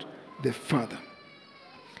God the Father.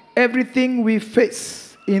 Everything we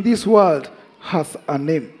face in this world has a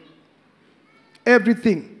name.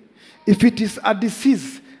 Everything. If it is a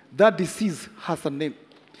disease, that disease has a name.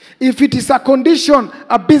 If it is a condition,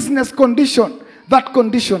 a business condition, that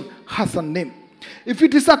condition has a name. If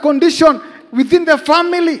it is a condition within the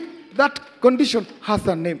family, that condition has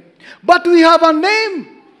a name. But we have a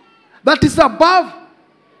name that is above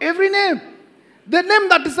every name. The name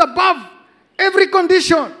that is above every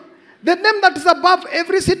condition. The name that is above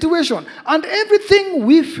every situation. And everything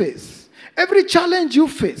we face, every challenge you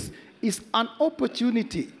face, is an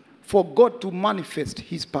opportunity for God to manifest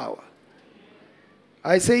his power.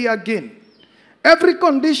 I say again, every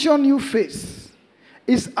condition you face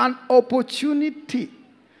is an opportunity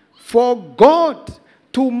for God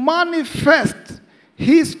to manifest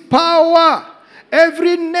his power.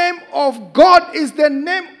 Every name of God is the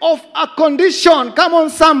name of a condition. Come on,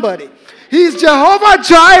 somebody. He is Jehovah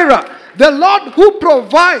Jireh, the Lord who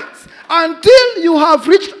provides. Until you have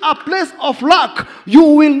reached a place of lack, you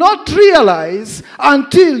will not realize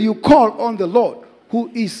until you call on the Lord,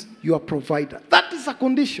 who is your provider. That is a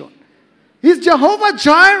condition. He's Jehovah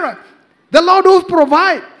Jireh, the Lord who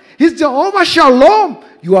provides. He's Jehovah Shalom,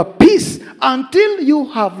 your peace. Until you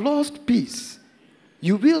have lost peace,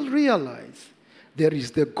 you will realize there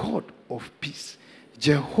is the God of peace,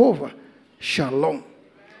 Jehovah Shalom.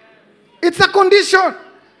 It's a condition.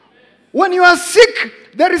 When you are sick,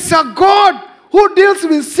 there is a God who deals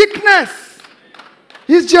with sickness.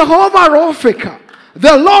 He's Jehovah Ropheka,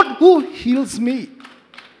 the Lord who heals me.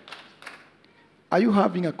 Are you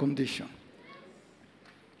having a condition?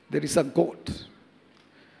 There is a God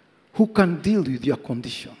who can deal with your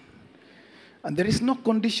condition. And there is no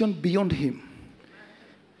condition beyond him.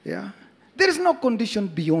 Yeah? There is no condition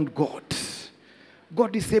beyond God.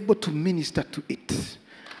 God is able to minister to it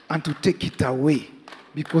and to take it away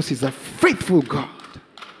because he's a faithful God.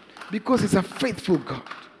 Because he's a faithful God.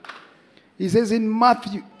 He says in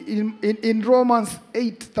Matthew, in Romans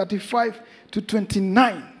 8:35 to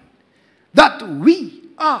 29, that we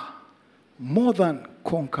are more than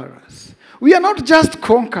conquerors. We are not just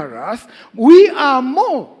conquerors, we are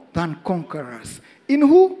more than conquerors. In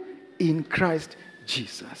who? In Christ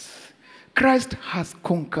Jesus. Christ has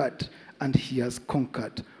conquered, and he has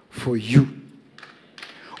conquered for you.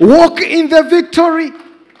 Walk in the victory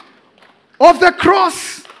of the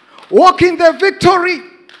cross. Walk in the victory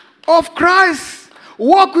of Christ.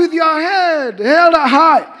 Walk with your head held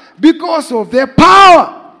high because of the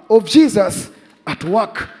power of Jesus at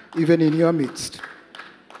work even in your midst.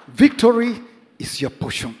 Victory is your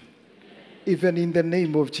portion, even in the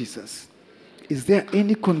name of Jesus. Is there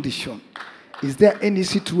any condition? Is there any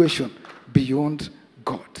situation beyond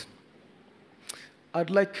God? I'd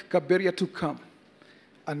like Kaberia to come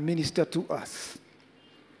and minister to us.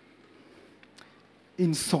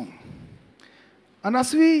 in song. And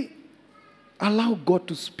as we allow God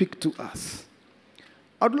to speak to us,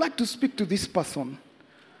 I would like to speak to this person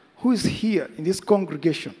who is here in this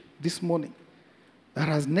congregation this morning that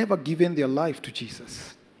has never given their life to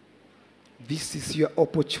Jesus. This is your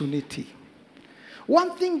opportunity.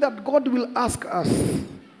 One thing that God will ask us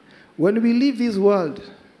when we leave this world,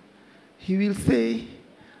 He will say,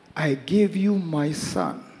 I gave you my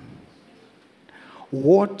son.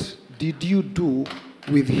 What did you do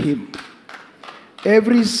with him?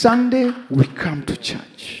 Every Sunday we come to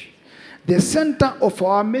church. The center of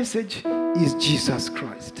our message is Jesus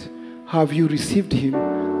Christ. Have you received him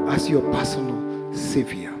as your personal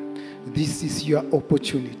Savior? This is your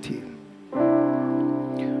opportunity.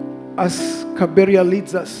 As Kaberia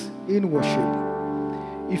leads us in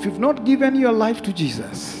worship, if you've not given your life to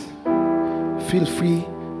Jesus, feel free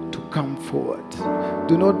to come forward.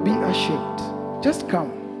 Do not be ashamed. Just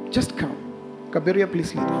come. Just come. Kaberia,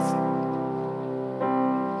 please lead us.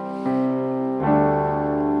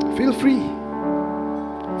 Feel free.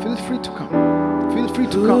 Feel free to come. Feel free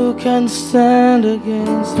to come. Who can stand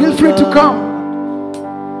against Feel free to come.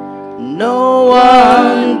 No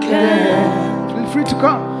one can. Feel free to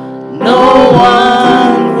come. No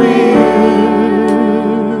one will.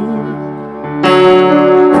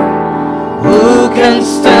 Who can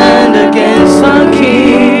stand against our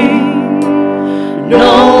King?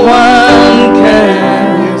 No one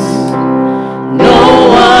can. Yes. No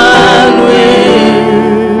one will.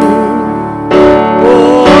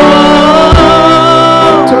 Oh,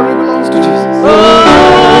 Victory belongs to Jesus. oh,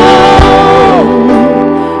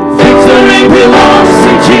 victory belongs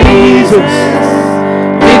to Jesus.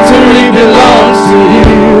 Victory belongs to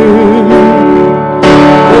you.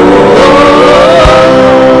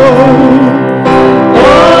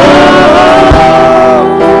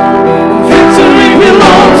 Victory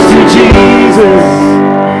belongs to Jesus.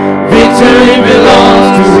 Victory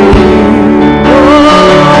belongs to you.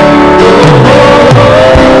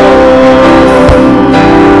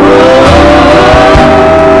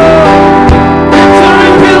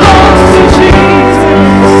 Victory belongs to Jesus.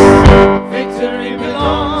 Victory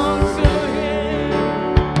belongs to him.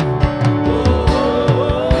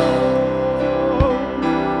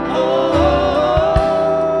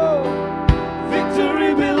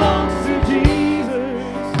 Victory belongs to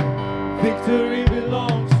Jesus. Victory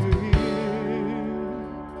belongs to him.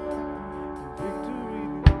 Victory.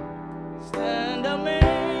 Stand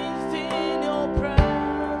amazed in your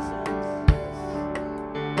presence.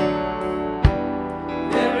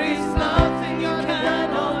 There is nothing you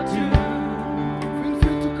cannot do. Feel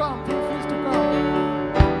free to come. Feel free to come.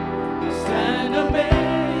 Stand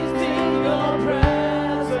amazed in your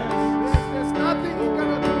presence. There's nothing you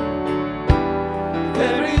cannot do.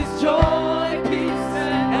 There is joy, peace,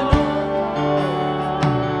 and hope.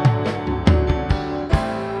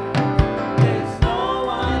 There's no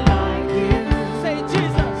one like you. Say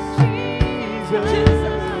Jesus.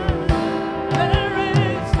 Jesus. There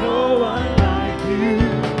is no one like you.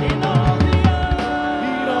 In all the earth.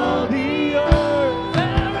 In all the earth.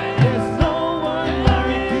 There is no one like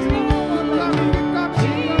you.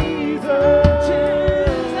 Jesus.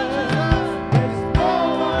 There's no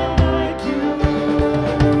one like you.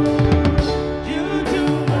 You do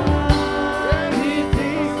mighty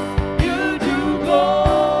things. You do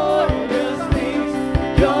glorious things.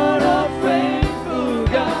 You're a faithful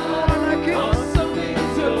God. Awesome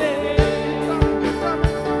is your name.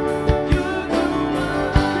 You do mighty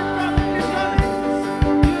things.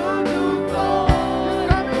 You do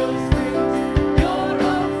glorious things. You're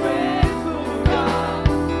a faithful God.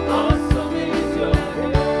 Awesome is your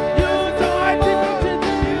name. You do mighty things.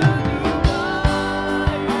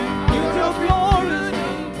 You do glorious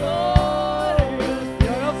things.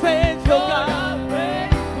 You're a faithful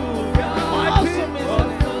God. Awesome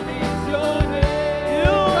is your name.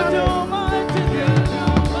 You do mighty things.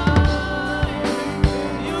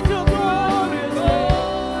 You do glorious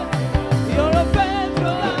things. You're a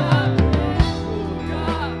faithful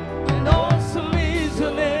God. And awesome is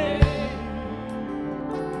your name.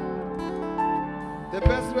 The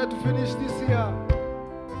best way to finish this year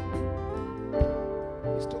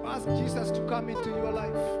is to ask Jesus to come into your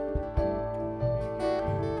life.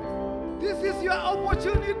 This is your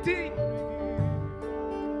opportunity.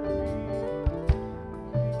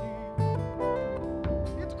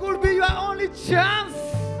 It could be your only chance.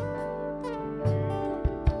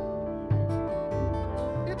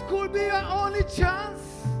 It could be your only chance.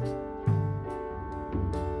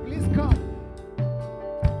 Please come.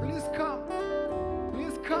 Please come.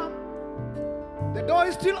 Please come. The door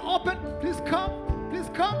is still open. Please come. Please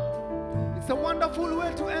come. It's a wonderful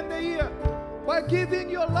way to end the year. by giving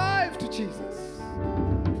your life to Jesus.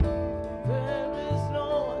 There is no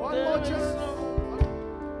one. One There more is chance. no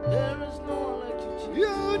one. There is no one like you, Jesus.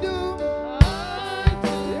 You do.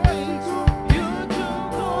 You do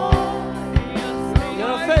glorious.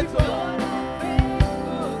 You're faithful.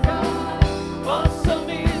 Awesome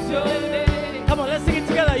is your name. Come on, let's sing it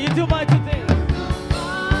together. You do mighty things.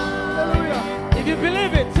 Hallelujah. If you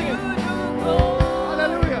believe it, sing it.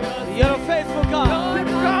 Hallelujah. You're a faithful God. Keep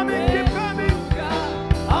coming, keep coming.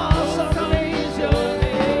 Awesome is your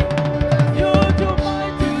name. You do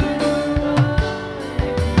mighty things.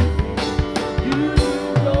 You do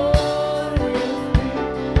glorious things.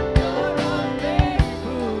 You're a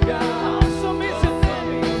faithful God. Awesome is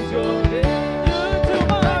your name. You do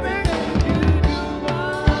mighty things. You do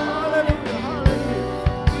Hallelujah.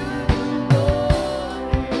 Hallelujah.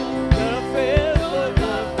 You're a faithful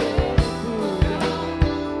God.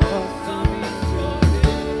 Awesome is your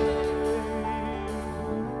name.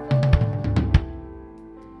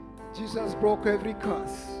 Jesus broke every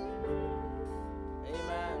curse.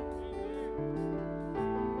 Amen.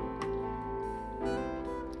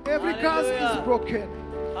 Every curse is Hallelujah. broken.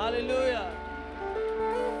 Hallelujah.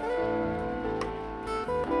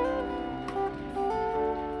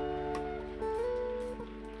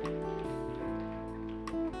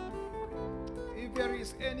 If there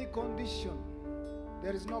is any condition,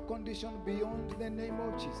 there is no condition beyond the name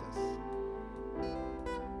of Jesus.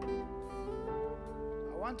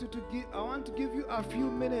 I want to give you a few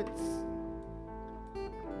minutes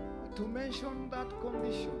to mention that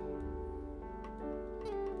condition.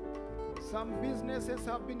 Some businesses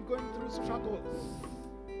have been going through struggles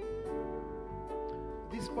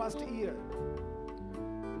this past year.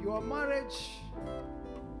 Your marriage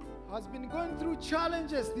has been going through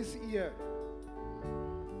challenges this year.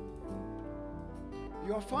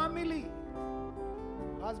 Your family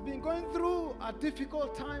has been going through a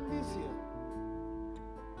difficult time this year.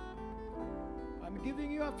 I'm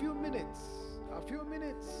giving you a few minutes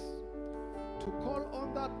to call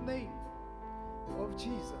on that name of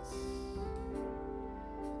Jesus.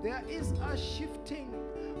 There is a shifting,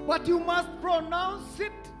 but you must pronounce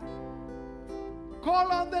it.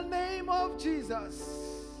 Call on the name of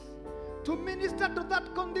Jesus to minister to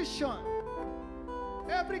that condition.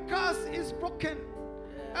 Every curse is broken.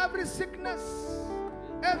 Every sickness,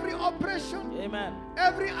 every oppression, Amen.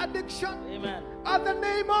 every addiction, Amen. at the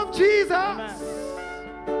name of Jesus. Amen.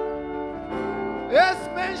 Yes,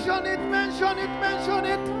 mention it, mention it, mention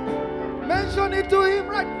it. Mention it to him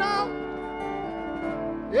right now.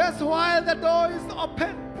 Yes, while the door is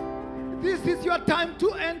open, this is your time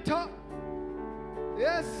to enter.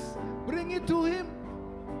 Yes, bring it to him.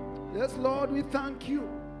 Yes, Lord, we thank you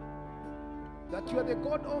that you are the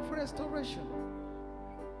God of restoration.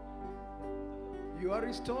 You are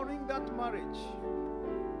restoring that marriage.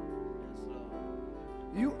 Yes, Lord.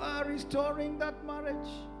 You are restoring that marriage.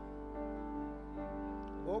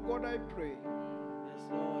 Oh God, I pray Yes,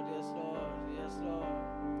 Lord. Yes, Lord. Yes,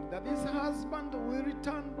 Lord. that this husband will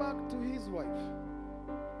return back to his wife.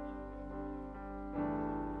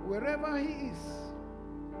 Wherever he is,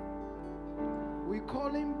 we call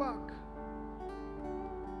him back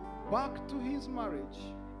to his marriage.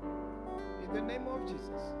 In the name of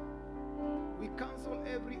Jesus, we cancel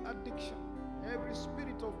every addiction, every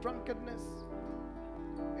spirit of drunkenness,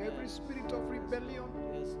 every spirit of rebellion.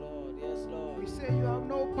 Yes, Lord. Yes, Lord. We say you have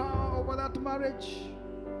no power over that marriage.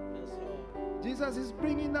 Yes, Lord. Jesus is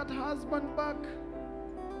bringing that husband back.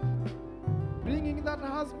 Bringing that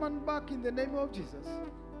husband back in the name of Jesus.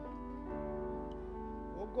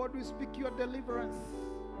 Oh God, we speak your deliverance.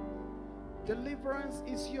 Deliverance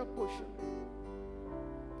is your portion.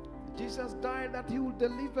 Jesus died that he will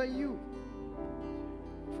deliver you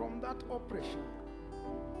from that oppression,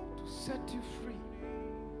 to set you free.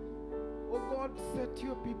 Oh God, set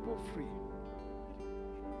your people free.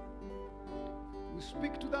 We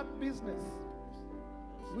speak to that business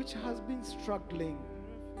which has been struggling.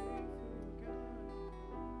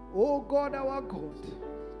 Oh God, our God,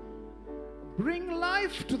 bring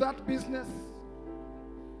life to that business.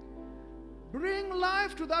 Bring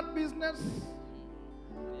life to that business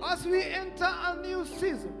as we enter a new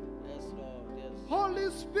season. Yes, Lord. Yes.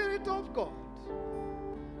 Holy Spirit of God,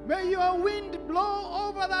 may your wind blow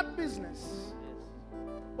over that business.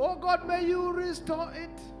 Oh God, may you restore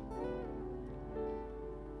it.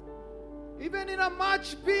 Even in a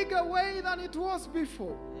much bigger way than it was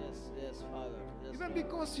before. Yes, yes, Father. Yes, Even Lord.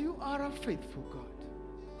 because you are a faithful God.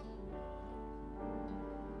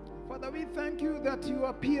 Father, we thank you that you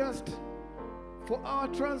are pierced for our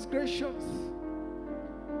transgressions.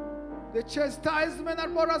 The chastisement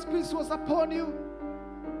that brought us peace was upon you,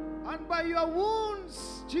 And by your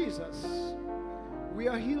wounds, Jesus, we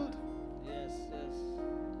are healed. Yes, yes.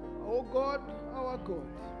 Oh God, our God,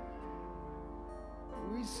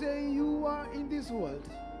 we say you are in this world.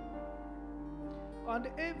 And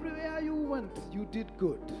everywhere you went, you did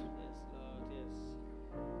good. Yes, Lord,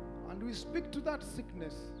 yes. And we speak to that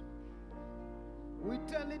sickness. We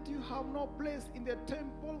tell it you have no place in the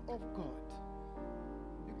temple of God.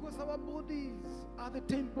 Because our bodies are the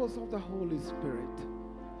temples of the Holy Spirit.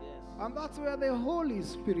 Yes. And that's where the Holy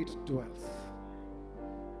Spirit dwells.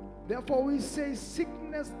 Therefore we say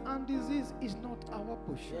sickness and disease is not our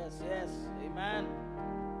portion. Yes, yes. Amen.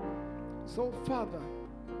 So Father,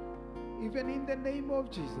 even in the name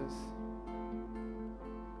of Jesus,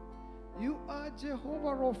 you are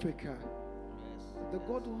Jehovah Rapha, Yes. the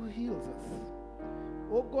God who heals us.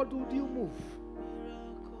 Oh God, would you move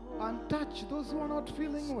and touch those who are not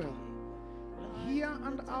feeling well, here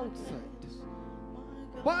and outside,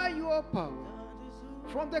 by your power,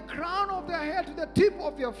 from the crown of their head to the tip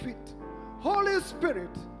of their feet. Holy Spirit,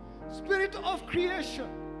 Spirit of creation,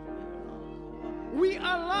 we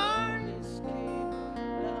align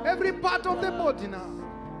every part of the body now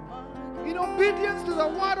in obedience to the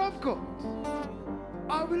word of God.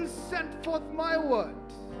 I will send forth my word,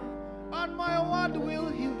 and my word will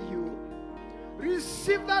heal you.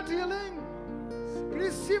 Receive that healing.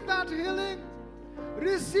 Receive that healing.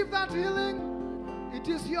 Receive that healing. It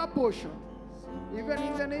is your portion, even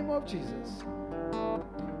in the name of Jesus.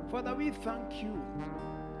 Father, we thank you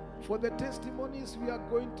for the testimonies we are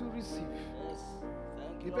going to receive, Yes.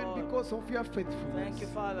 Thank you, even Lord. because of your faithfulness. Thank you,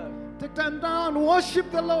 Father. Take time down,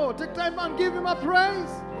 worship the Lord. Take time and give him a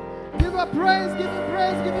praise. Give him praise, give him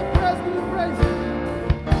praise, give him praise, give him praise.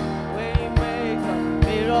 Waymaker,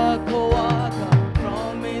 miracle worker,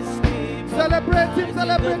 promise keeper. Celebrate him, Light in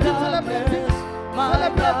celebrate the him, celebrate him. darkness. My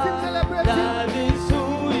Celebrate him, God, celebrate him. that is who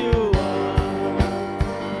you are.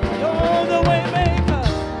 You're the waymaker,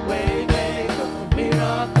 waymaker,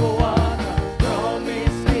 miracle worker,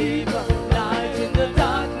 promise keeper, light in the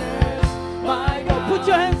darkness. My God, put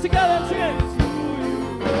your hands together and sing it.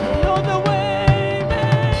 You're the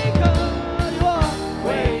waymaker, you are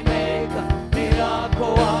waymaker,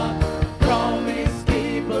 miracle worker, promise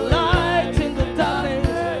keeper, light in the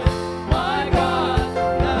darkness. My God,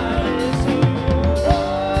 that is who you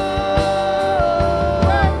are.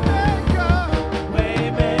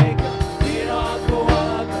 Waymaker, miracle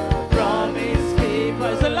worker, promise keeper,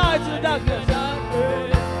 it's a light in the darkness.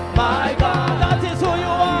 My God, that is who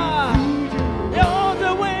you are. You're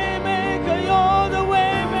the waymaker, you're the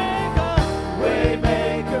waymaker,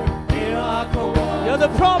 waymaker, miracle worker. You're the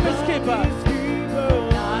promise keeper,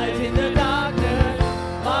 light in the darkness.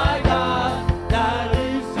 My God, that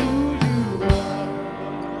is who you are.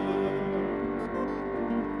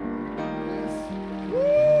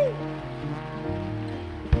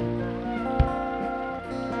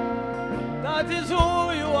 That is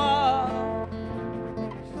who you are.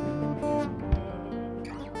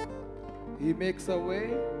 He makes a way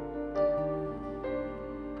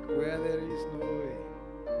where there is no way.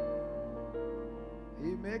 He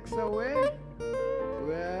makes a way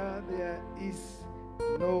where there is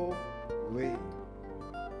no way.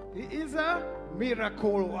 He is a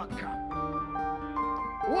miracle worker.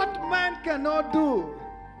 What man cannot do,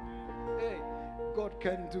 hey, God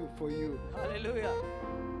can do for you. Hallelujah.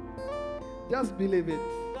 Just believe it.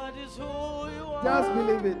 That is who you are. Just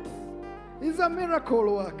believe it. He's a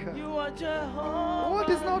miracle worker. You are Jehovah. What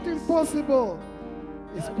is not impossible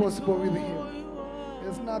is That is possible with who him. you are.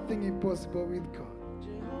 There's nothing impossible with God.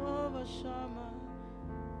 Jehovah Shammah.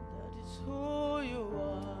 That is who you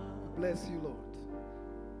are. Bless you, Lord.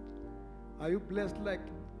 Are you blessed like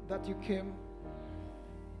that you came?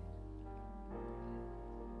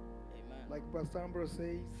 Amen. Like Pastor Ambrose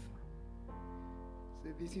says, say,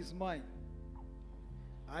 this is mine.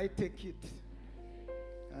 I take it.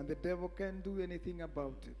 And the devil can't do anything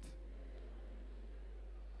about it.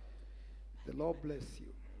 The Lord bless you.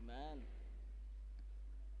 Amen.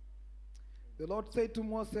 The Lord said to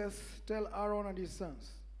Moses, tell Aaron and his sons,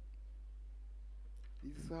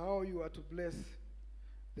 this is how you are to bless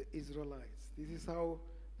the Israelites. This is how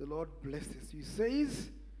the Lord blesses you. He says,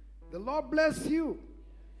 the Lord bless you.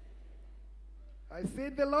 I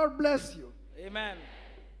said, the Lord bless you. Amen.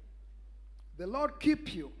 The Lord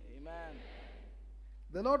keep you. Amen.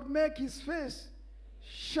 The Lord make his face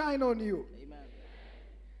shine on you. Amen.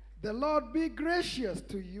 The Lord be gracious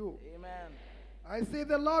to you. Amen. I say,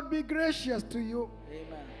 the Lord be gracious to you.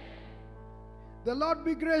 Amen. The Lord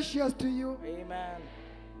be gracious to you. Amen.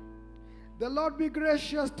 The Lord be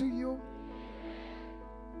gracious to you.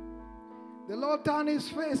 The Lord turn his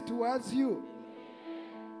face towards you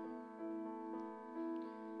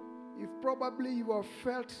If probably you have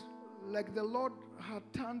felt like the Lord had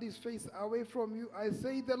turned his face away from you, I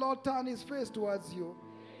say the Lord turn his face towards you.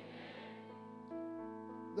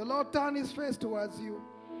 The Lord turn his face towards you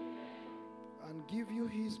and give you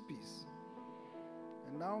his peace.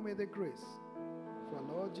 And now may the grace of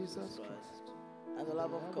our Lord Jesus Christ and the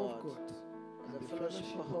love of God and the fellowship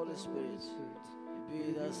of the Holy Spirit be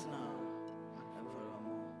with us now and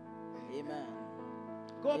forevermore. Amen.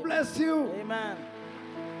 God bless you. Amen.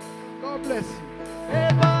 God bless you.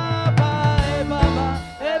 Amen.